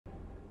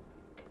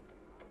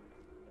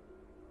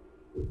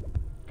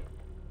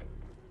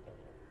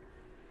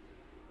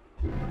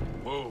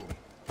Whoa.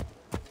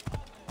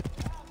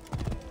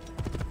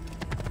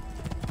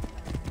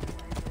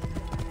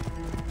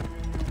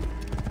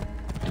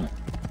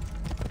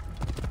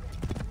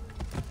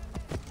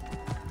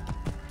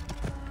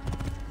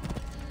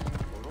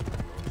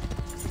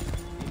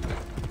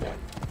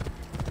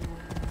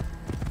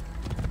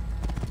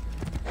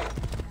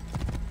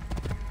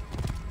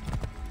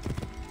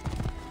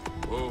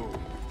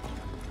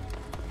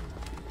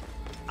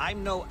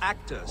 I'm no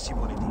actor,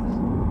 Simonides. I'm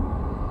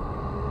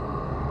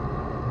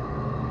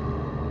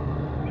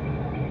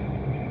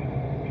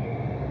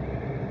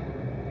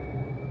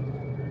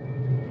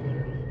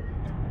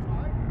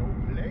no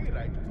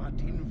playwright, but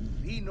in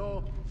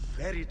vino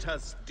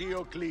veritas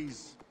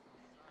Diocles.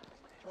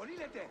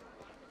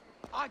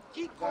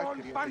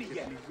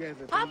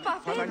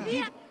 Papa,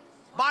 fermi!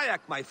 Bayak,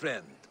 my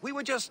friend, we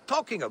were just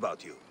talking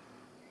about you.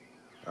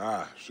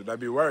 Ah, should I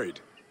be worried?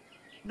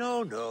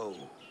 No, no.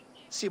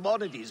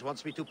 Simonides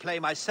wants me to play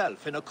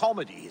myself in a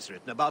comedy he's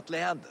written about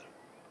Leander,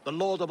 the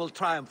laudable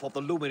triumph of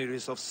the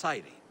luminaries of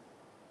Cyrene.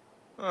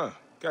 Ah,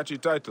 catchy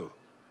title.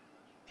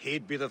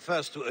 He'd be the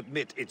first to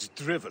admit it's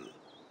drivel,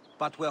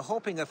 but we're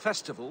hoping a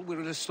festival will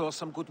restore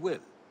some goodwill.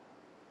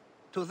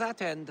 To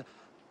that end,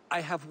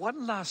 I have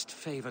one last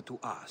favor to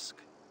ask.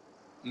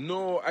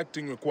 No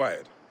acting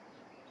required.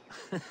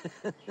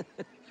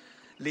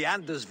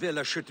 Leander's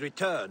villa should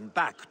return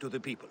back to the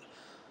people,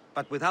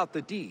 but without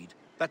the deed,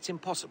 that's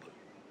impossible.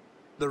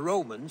 The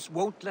Romans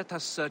won't let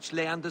us search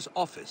Leander's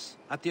office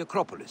at the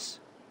Acropolis.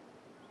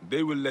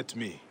 They will let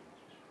me.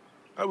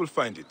 I will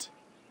find it.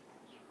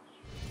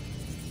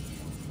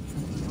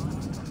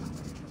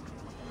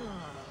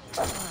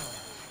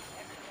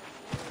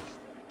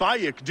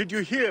 Bayek, did you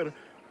hear?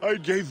 I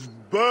gave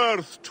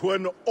birth to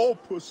an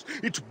opus.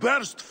 It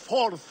burst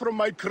forth from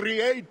my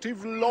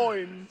creative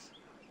loins.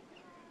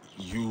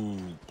 You,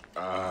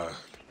 I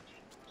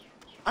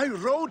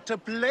wrote a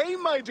play,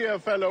 my dear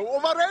fellow,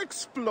 of our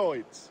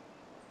exploits.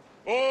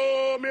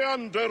 O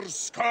Meander,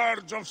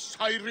 scourge of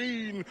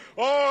Cyrene,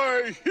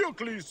 I,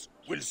 Hercules,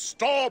 will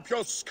stop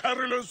your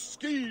scurrilous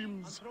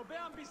schemes.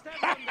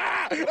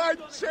 I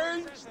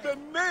changed the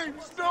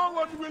names, no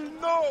one will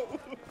know.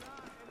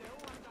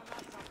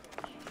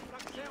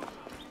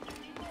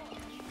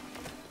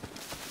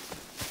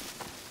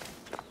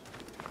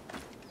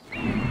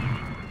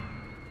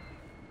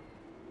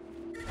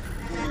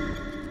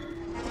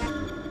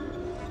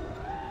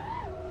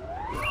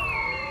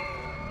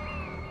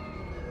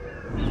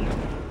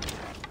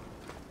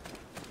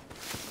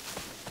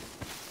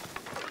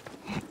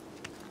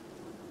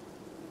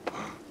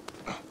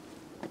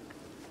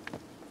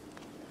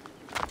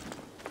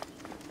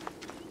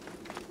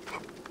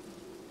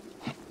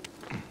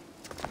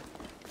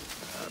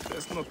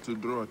 best not to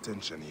draw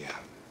attention here.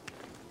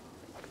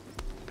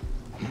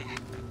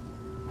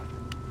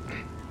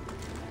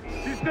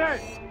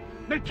 Siste!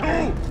 Ne tu!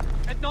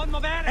 Et non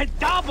movere! Et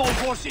dabo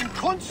vos in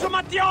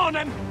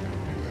consumationem!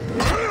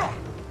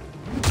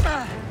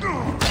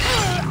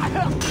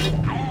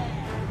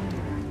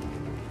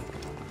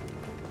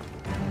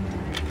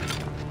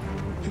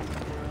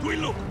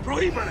 Tuillo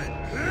prohibere!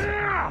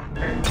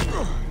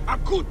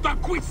 Acutta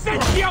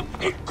quissentiam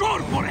in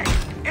corpore!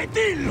 Et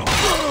illo!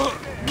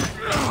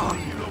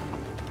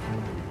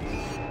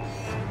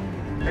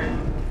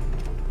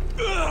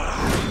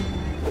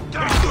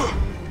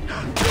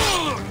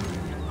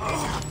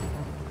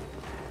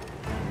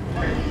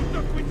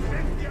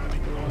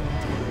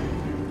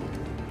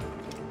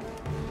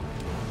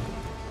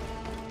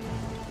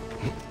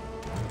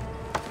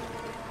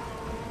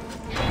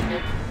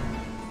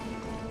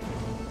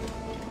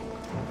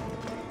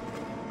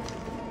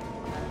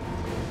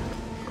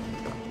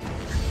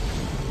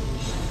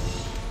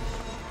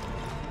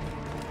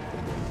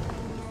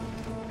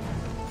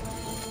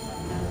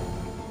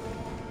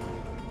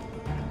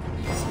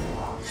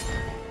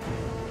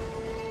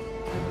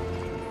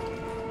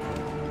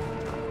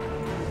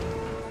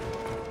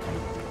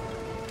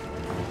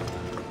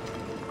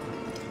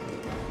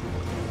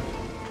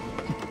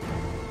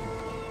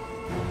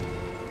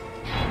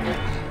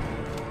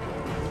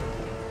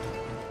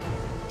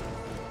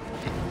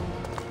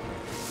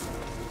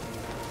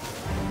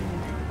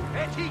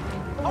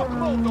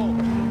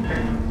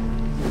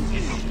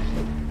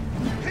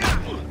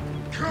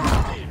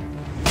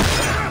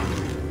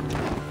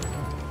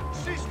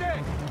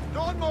 Siste!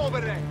 Non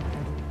muovere!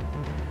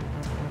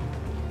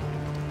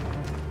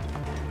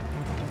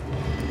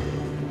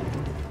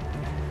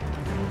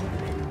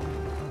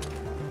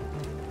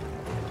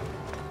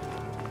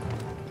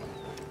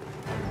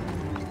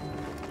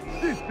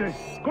 Siste!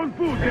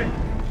 Confuse!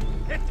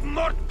 Et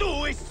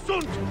mortuis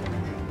sunt!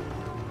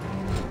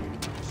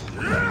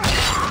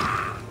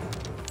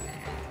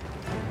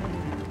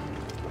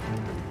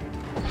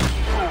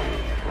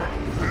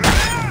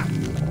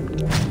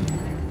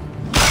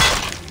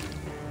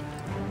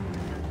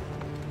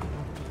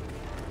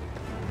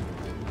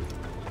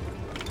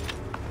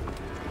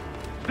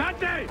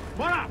 Dante!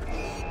 Voilà!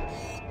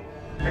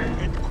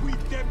 Et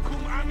quitem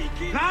cum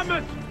amicis!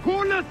 Ramus!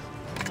 Coolness!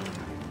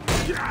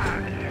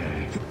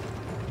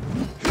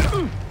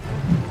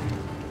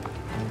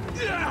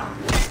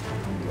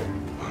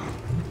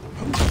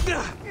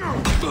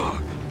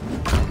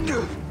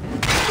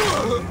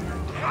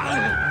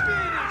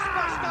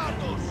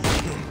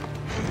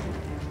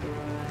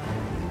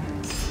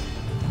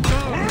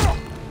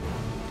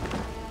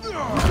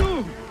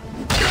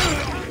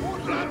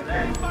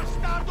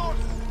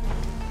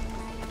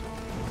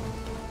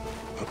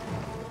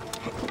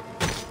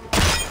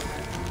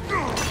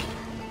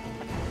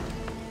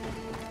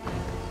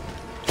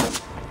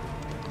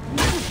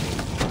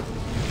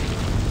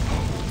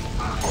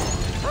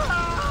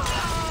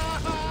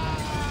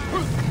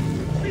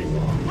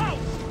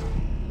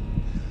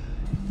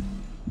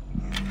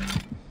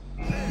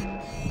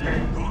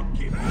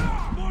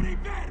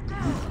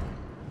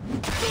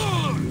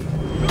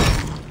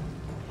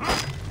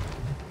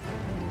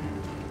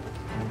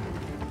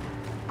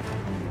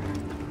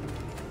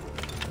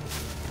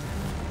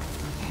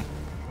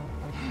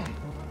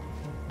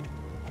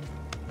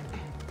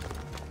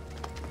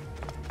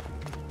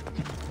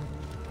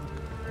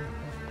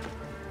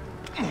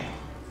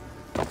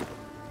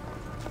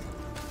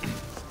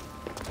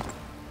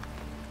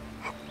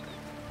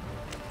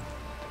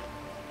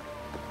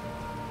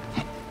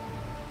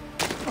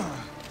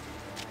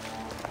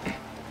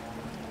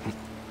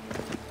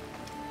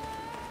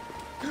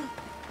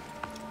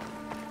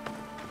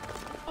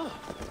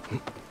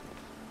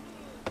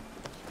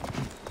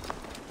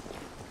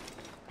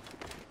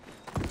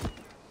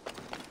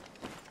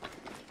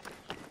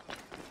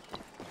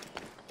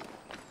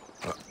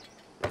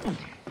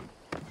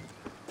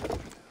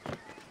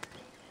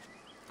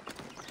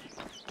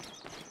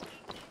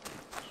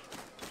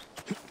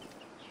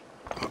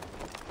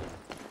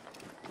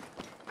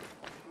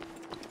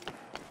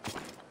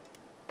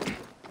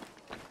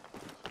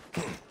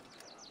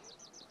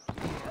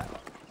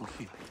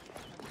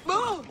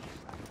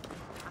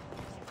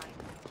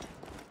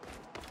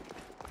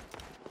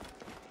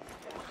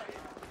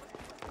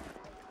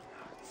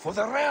 For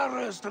the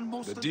rarest and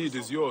most... The deed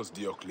is yours,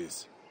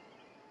 Diocles.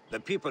 The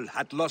people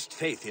had lost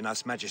faith in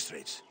us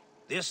magistrates.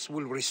 This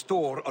will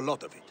restore a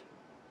lot of it.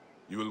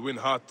 You will win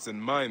hearts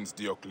and minds,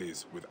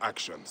 Diocles, with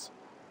actions.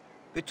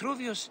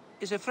 Vitruvius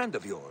is a friend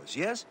of yours,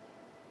 yes?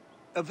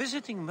 A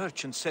visiting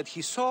merchant said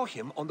he saw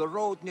him on the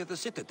road near the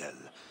citadel,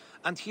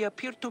 and he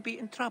appeared to be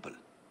in trouble.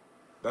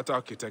 That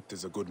architect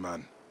is a good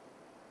man.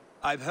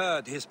 I've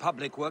heard his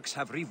public works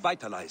have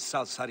revitalized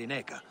South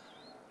Cyrenaica.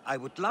 I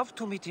would love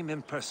to meet him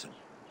in person.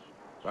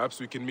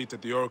 Perhaps we can meet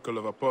at the Oracle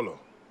of Apollo.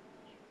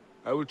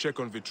 I will check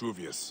on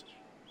Vitruvius,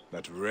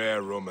 that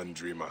rare Roman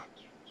dreamer.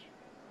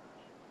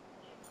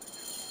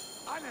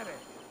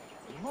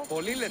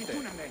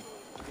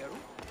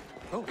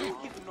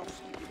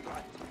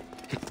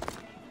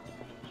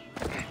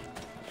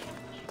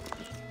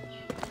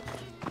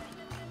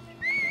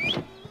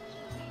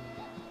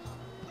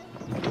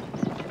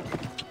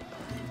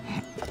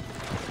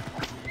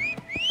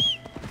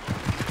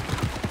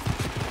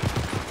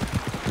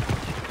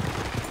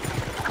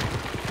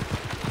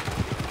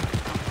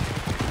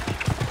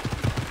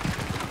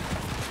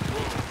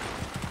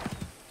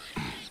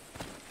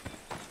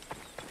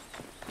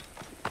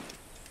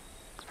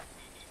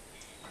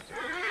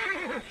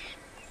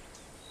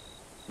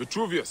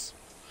 Vitruvius,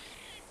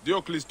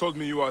 Diocles told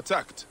me you were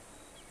attacked.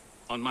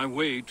 On my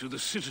way to the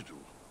citadel,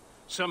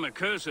 some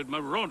accursed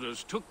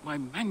marauders took my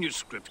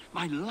manuscript,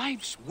 my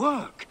life's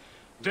work,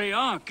 the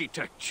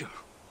architecture.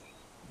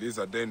 These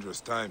are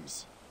dangerous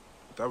times,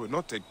 but I would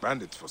not take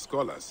bandits for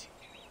scholars.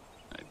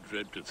 I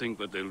dread to think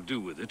what they'll do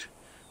with it.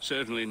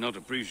 Certainly not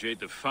appreciate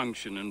the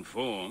function and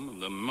form of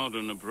the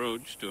modern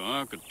approach to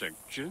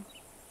architecture.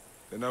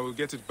 Then I will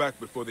get it back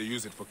before they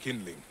use it for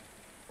kindling,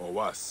 or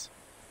worse.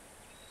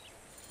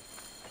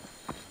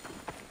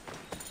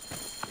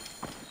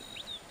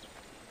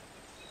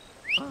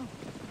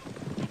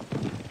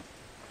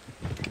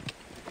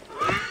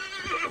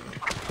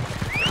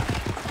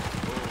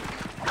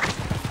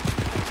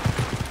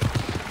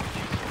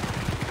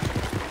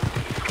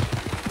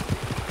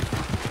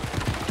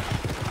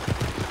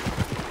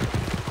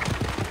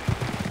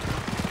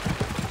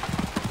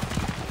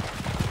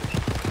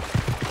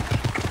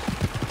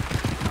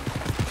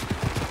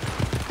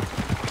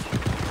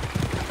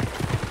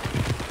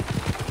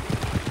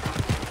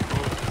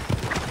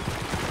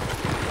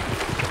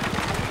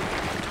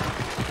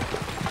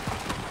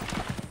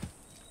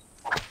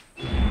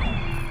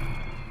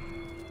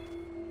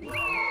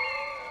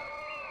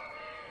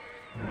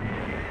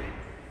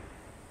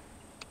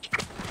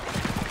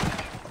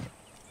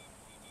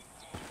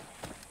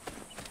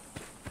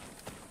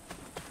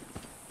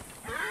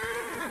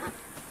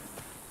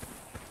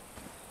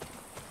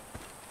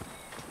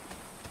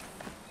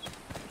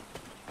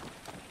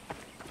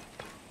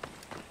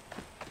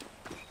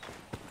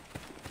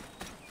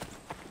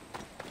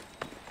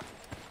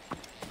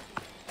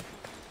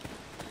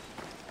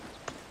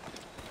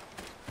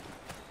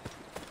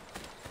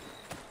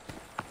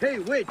 Hey,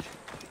 witch!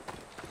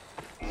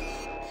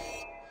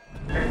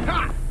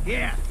 Ha!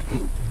 Yeah!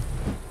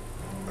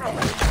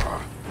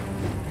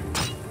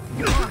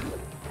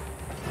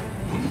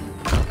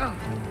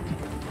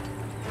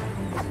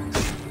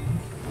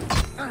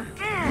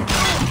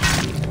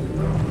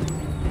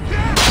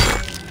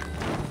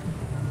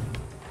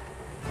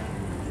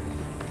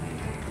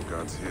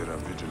 Guards here are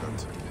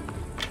vigilant.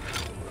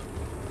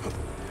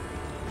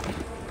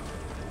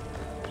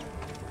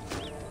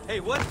 Hey,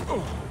 what?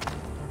 Oh.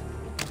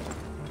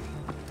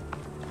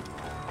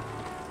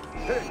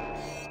 Hey!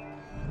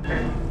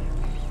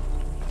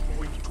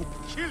 Going to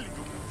kill you!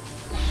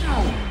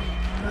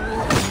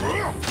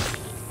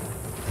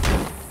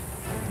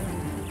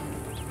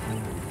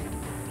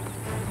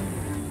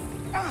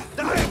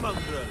 Die,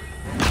 mongrel!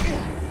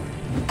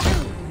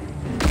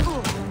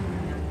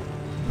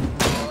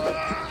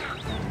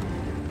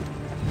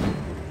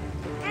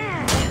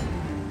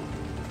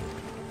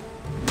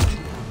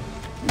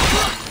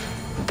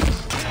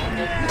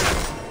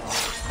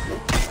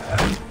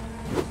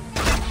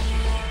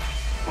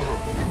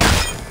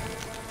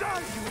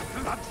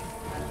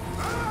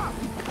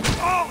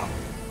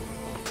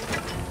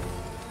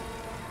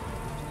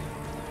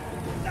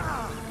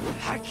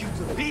 Hack you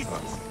to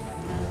pieces!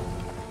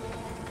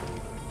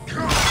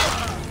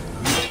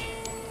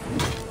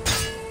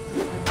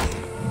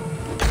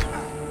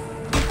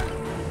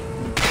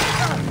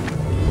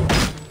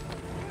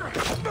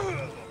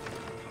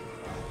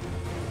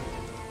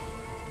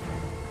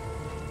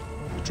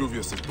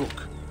 Vitruvius'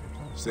 book,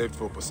 saved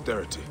for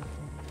posterity.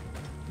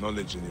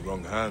 Knowledge in the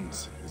wrong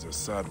hands is a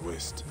sad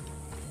waste.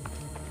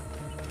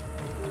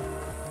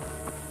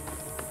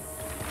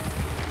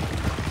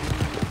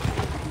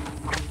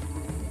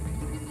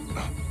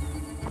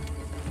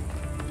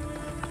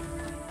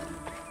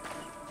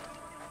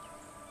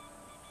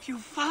 You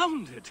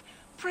found it!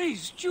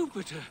 Praise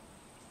Jupiter!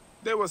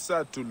 They were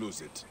sad to lose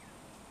it.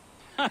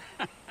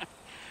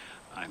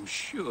 I'm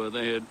sure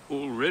they had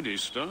already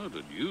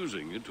started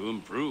using it to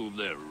improve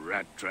their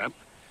rat trap.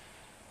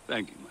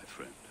 Thank you, my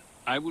friend.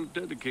 I will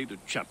dedicate a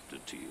chapter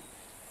to you.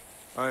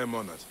 I am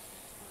honored.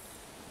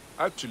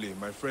 Actually,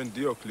 my friend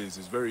Diocles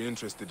is very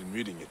interested in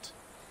reading it.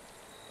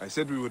 I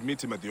said we would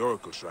meet him at the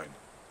Oracle Shrine.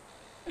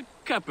 A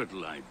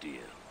capital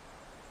idea.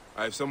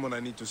 I have someone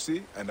I need to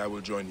see, and I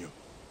will join you.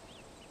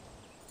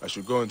 I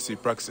should go and see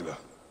Praxilla,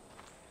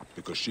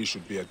 because she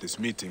should be at this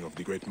meeting of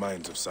the great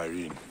minds of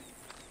Cyrene.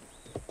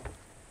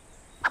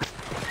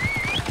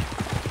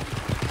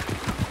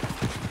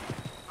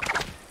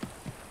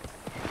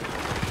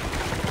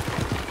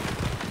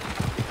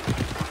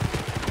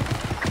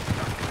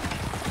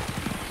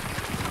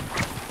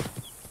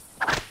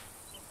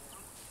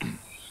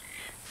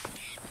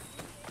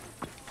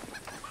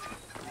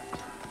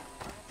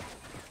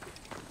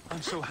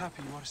 I'm so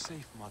happy you are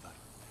safe, Mother.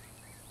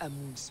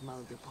 Amun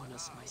smiled upon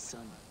us, my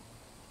son.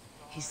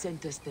 He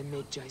sent us the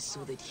Magi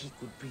so that he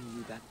could bring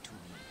you back to me.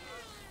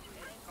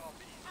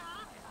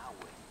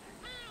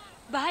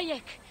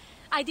 Bayek,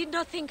 I did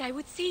not think I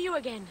would see you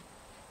again.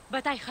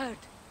 But I heard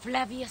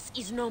Flavius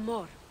is no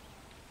more.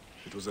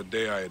 It was a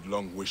day I had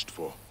long wished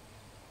for.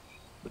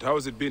 But how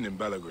has it been in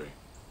Balagrae?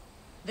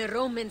 The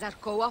Romans are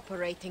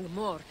cooperating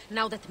more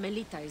now that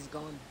Melita is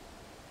gone.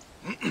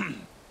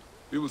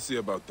 We will see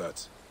about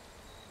that.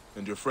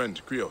 And your friend,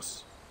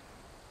 Krios?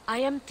 I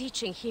am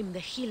teaching him the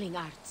healing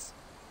arts.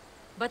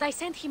 But I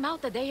sent him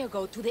out a day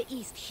ago to the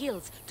East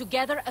Hills to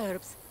gather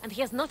herbs, and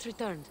he has not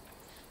returned.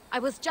 I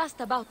was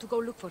just about to go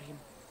look for him.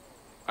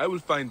 I will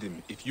find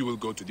him if you will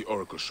go to the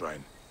Oracle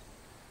Shrine.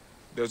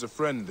 There's a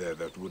friend there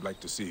that would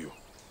like to see you.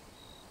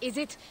 Is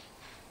it...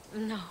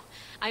 No,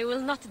 I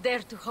will not dare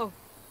to hope.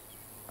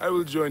 I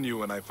will join you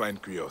when I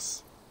find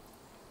Krios.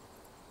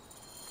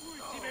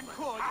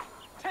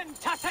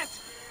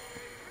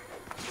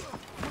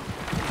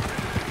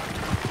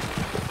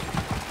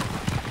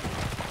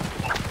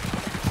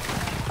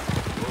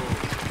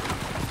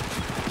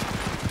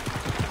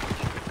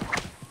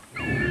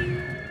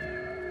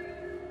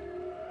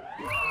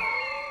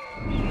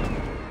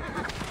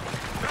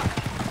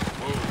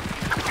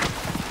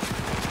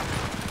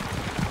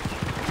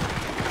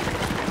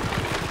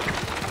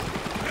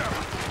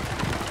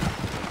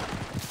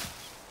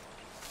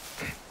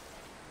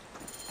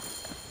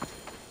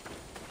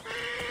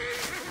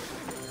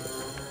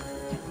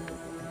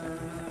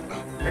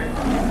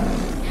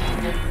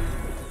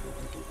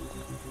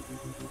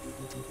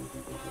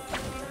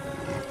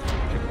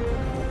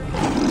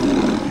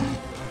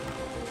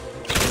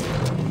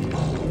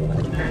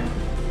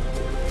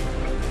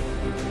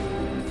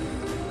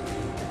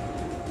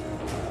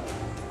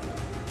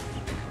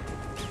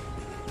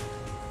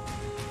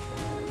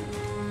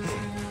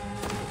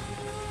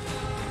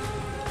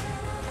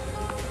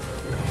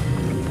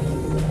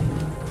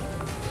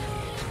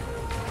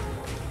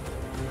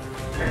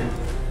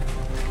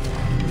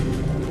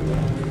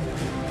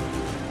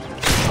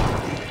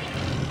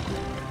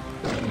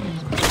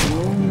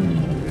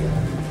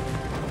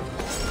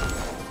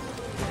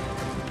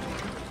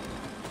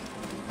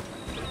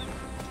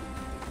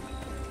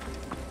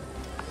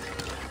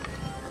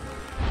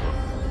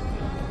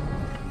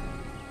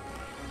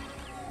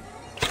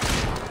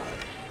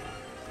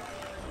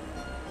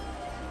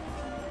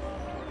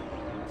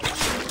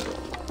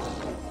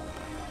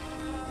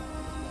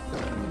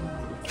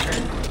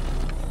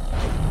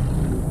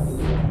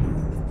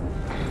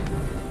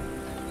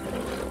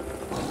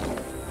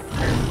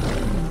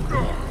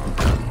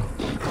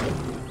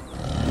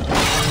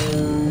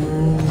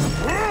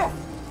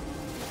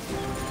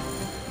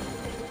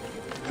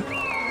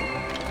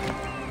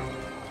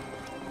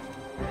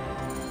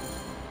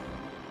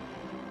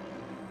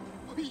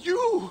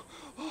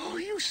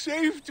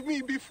 deceived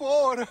me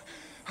before.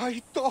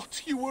 I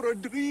thought you were a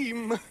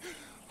dream.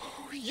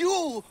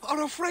 You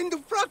are a friend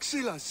of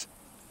Praxila's.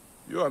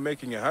 You are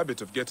making a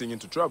habit of getting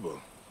into trouble.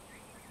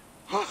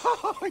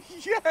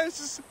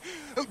 Yes!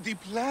 The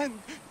plant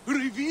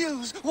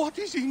reveals what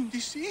is in the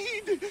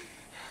seed.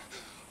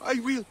 I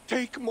will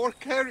take more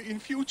care in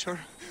future.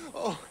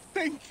 Oh,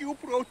 thank you,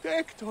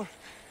 Protector.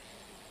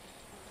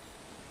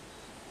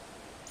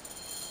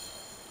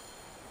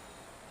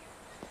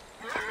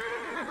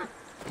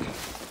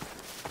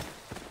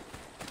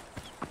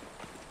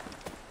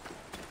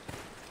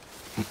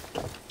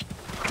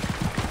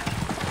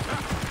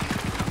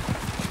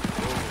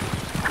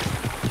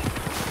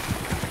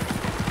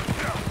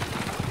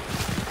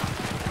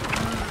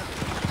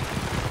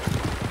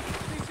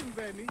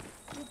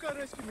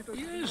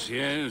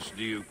 Yes,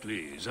 do you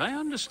please? I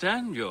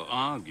understand your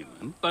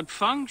argument, but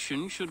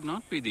function should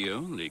not be the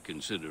only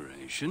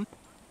consideration.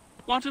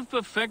 What of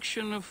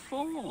perfection of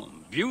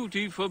form?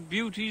 Beauty for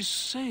beauty's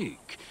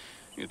sake?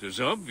 It is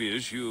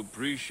obvious you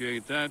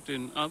appreciate that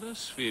in other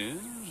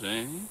spheres,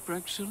 eh,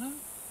 Praxila?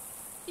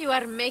 You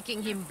are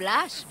making him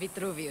blush,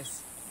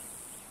 Vitruvius.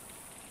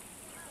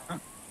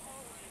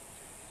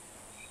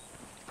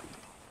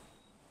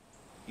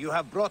 You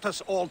have brought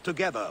us all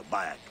together,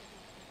 Bayek.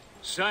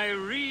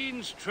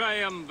 Cyrene's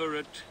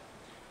triumvirate,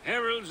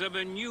 heralds of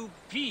a new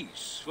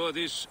peace for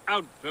this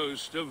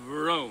outpost of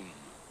Rome.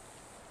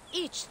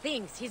 Each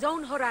thinks his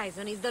own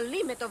horizon is the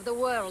limit of the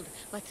world,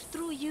 but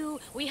through you,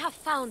 we have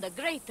found a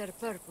greater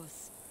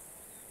purpose.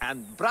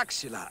 And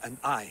Praxila and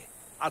I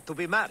are to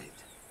be married.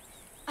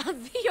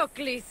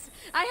 Diocles,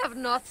 I have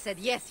not said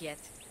yes yet.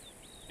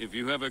 If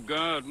you have a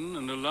garden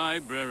and a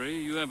library,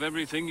 you have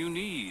everything you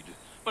need.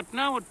 But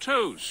now a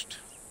toast.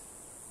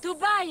 To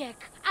Bayek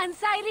and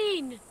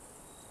Cyrene!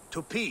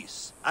 To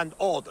peace and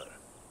order.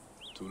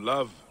 To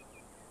love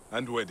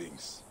and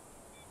weddings.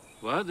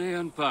 Vade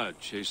in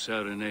pace,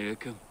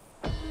 Cyrenaica.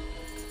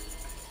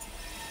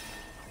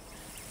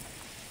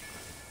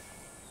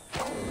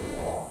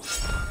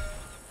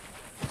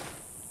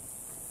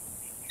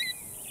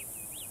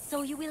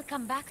 So you will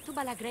come back to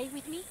Balagrey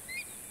with me?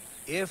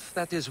 If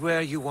that is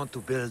where you want to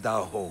build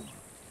our home.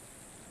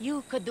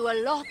 You could do a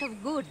lot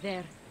of good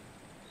there.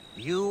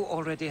 You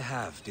already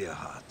have, dear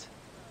heart.